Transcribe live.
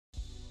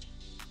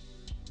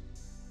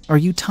Are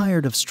you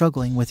tired of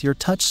struggling with your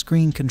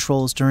touchscreen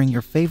controls during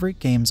your favorite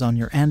games on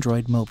your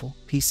Android mobile,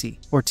 PC,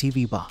 or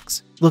TV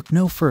box? Look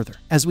no further,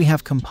 as we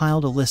have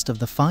compiled a list of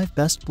the 5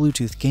 best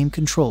Bluetooth game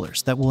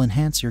controllers that will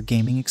enhance your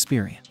gaming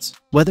experience.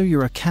 Whether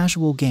you're a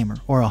casual gamer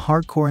or a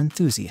hardcore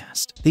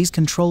enthusiast, these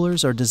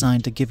controllers are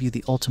designed to give you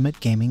the ultimate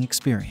gaming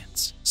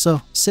experience.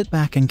 So, sit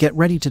back and get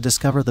ready to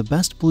discover the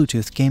best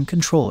Bluetooth game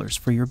controllers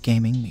for your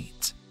gaming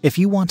needs. If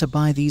you want to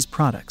buy these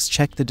products,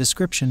 check the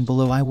description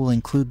below. I will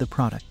include the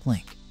product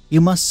link. You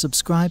must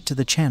subscribe to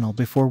the channel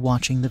before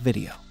watching the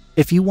video.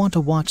 If you want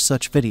to watch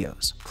such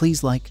videos,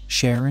 please like,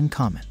 share, and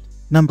comment.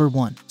 Number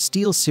 1.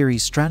 SteelSeries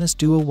Stratus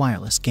Duo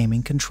Wireless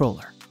Gaming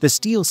Controller. The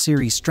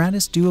SteelSeries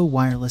Stratus Duo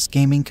Wireless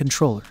Gaming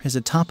Controller is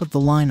a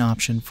top-of-the-line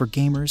option for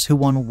gamers who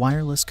want a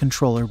wireless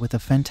controller with a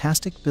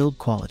fantastic build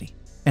quality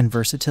and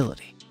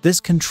versatility. This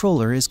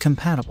controller is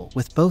compatible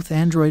with both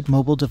Android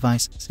mobile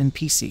devices and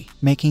PC,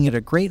 making it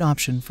a great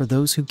option for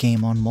those who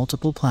game on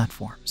multiple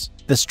platforms.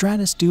 The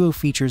Stratus Duo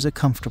features a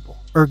comfortable,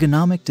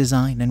 ergonomic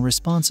design and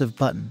responsive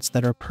buttons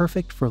that are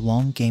perfect for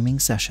long gaming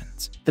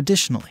sessions.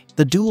 Additionally,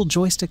 the dual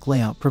joystick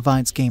layout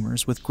provides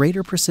gamers with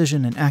greater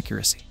precision and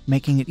accuracy,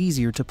 making it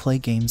easier to play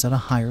games at a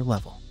higher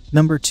level.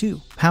 Number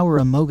 2. Power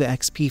Amoga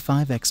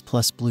XP5X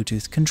Plus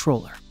Bluetooth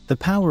Controller. The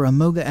Power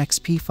Amoga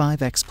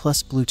XP5X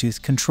Plus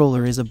Bluetooth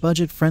controller is a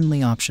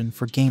budget-friendly option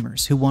for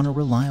gamers who want a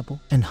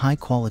reliable and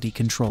high-quality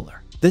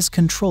controller. This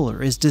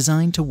controller is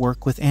designed to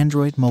work with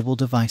Android mobile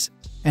devices,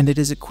 and it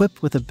is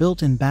equipped with a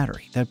built-in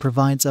battery that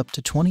provides up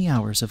to 20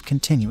 hours of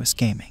continuous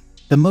gaming.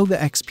 The Amoga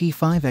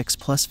XP5X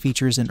Plus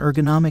features an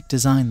ergonomic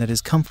design that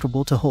is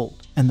comfortable to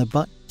hold, and the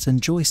buttons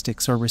and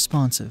joysticks are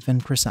responsive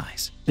and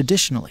precise.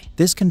 Additionally,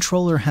 this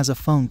controller has a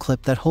phone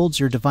clip that holds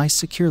your device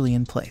securely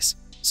in place,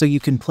 so you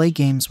can play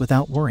games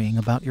without worrying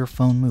about your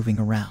phone moving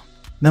around.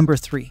 Number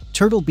 3.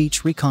 Turtle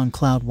Beach Recon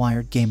Cloud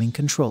Wired Gaming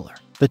Controller.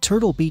 The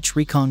Turtle Beach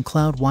Recon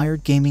Cloud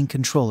Wired Gaming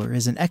Controller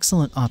is an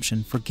excellent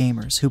option for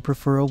gamers who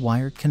prefer a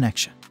wired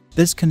connection.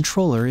 This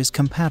controller is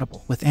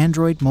compatible with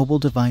Android mobile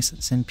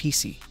devices and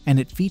PC, and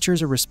it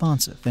features a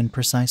responsive and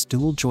precise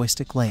dual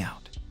joystick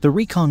layout. The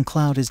Recon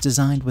Cloud is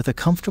designed with a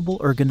comfortable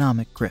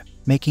ergonomic grip,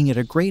 making it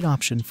a great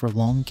option for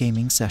long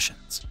gaming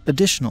sessions.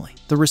 Additionally,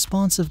 the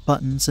responsive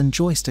buttons and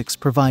joysticks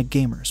provide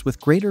gamers with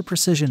greater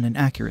precision and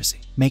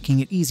accuracy, making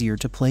it easier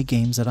to play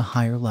games at a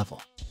higher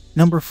level.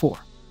 Number 4.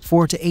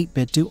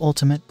 4-to-8-bit Do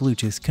Ultimate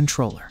Bluetooth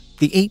Controller.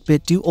 The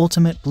 8-bit Do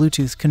Ultimate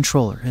Bluetooth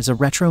Controller is a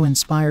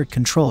retro-inspired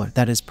controller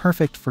that is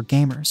perfect for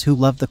gamers who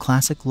love the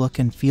classic look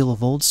and feel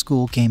of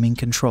old-school gaming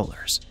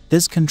controllers.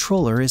 This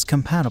controller is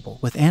compatible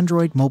with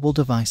Android mobile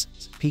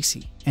devices,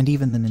 PC, and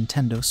even the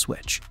Nintendo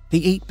Switch.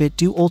 The 8-bit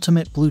Do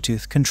Ultimate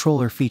Bluetooth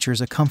Controller features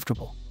a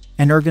comfortable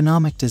and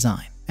ergonomic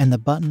design, and the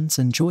buttons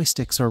and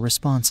joysticks are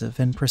responsive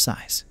and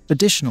precise.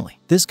 Additionally,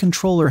 this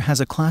controller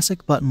has a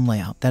classic button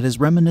layout that is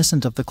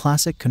reminiscent of the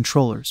classic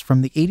controllers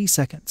from the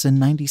 80s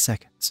and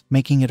 90s,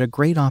 making it a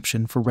great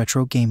option for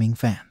retro gaming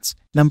fans.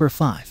 Number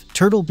 5.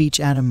 Turtle Beach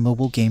Atom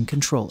Mobile Game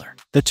Controller.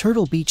 The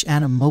Turtle Beach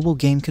Atom Mobile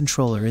Game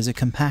Controller is a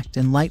compact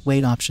and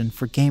lightweight option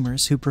for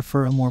gamers who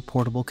prefer a more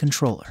portable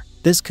controller.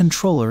 This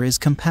controller is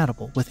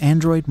compatible with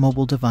Android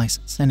mobile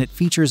devices, and it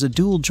features a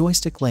dual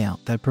joystick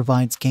layout that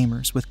provides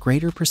gamers with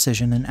greater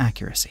precision and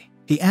accuracy.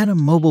 The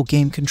Atom Mobile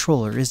Game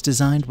Controller is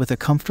designed with a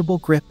comfortable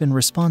grip and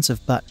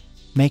responsive button,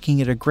 making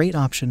it a great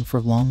option for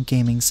long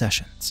gaming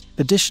sessions.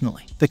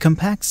 Additionally, the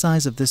compact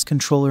size of this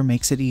controller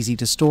makes it easy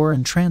to store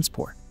and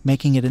transport,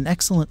 making it an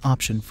excellent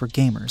option for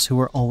gamers who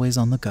are always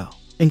on the go.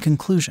 In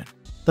conclusion,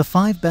 the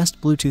 5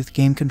 best Bluetooth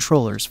game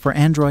controllers for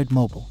Android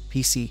mobile,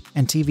 PC,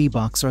 and TV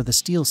box are the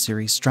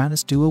SteelSeries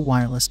Stratus Duo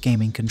Wireless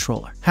Gaming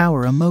Controller,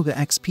 Power Amoga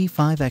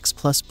XP5X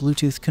Plus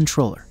Bluetooth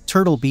Controller,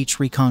 Turtle Beach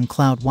Recon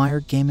Cloud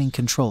Wired Gaming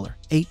Controller,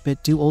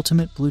 8-bit Do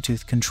Ultimate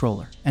Bluetooth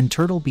Controller, and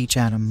Turtle Beach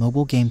Atom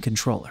Mobile Game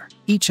Controller.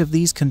 Each of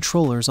these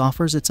controllers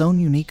offers its own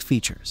unique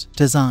features,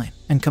 design,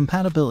 and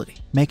compatibility,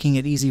 making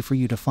it easy for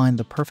you to find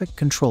the perfect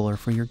controller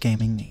for your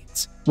gaming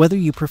needs. Whether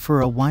you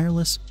prefer a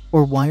wireless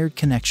or wired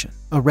connection,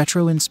 a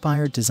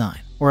retro-inspired design,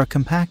 or a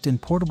compact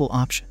and portable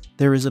option,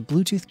 there is a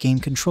Bluetooth game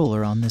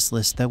controller on this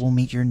list that will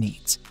meet your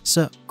needs.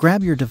 So,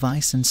 grab your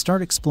device and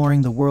start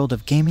exploring the world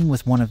of gaming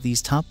with one of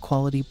these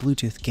top-quality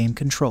Bluetooth game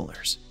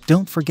controllers.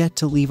 Don't forget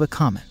to leave a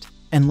comment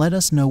and let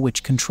us know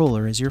which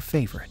controller is your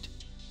favorite.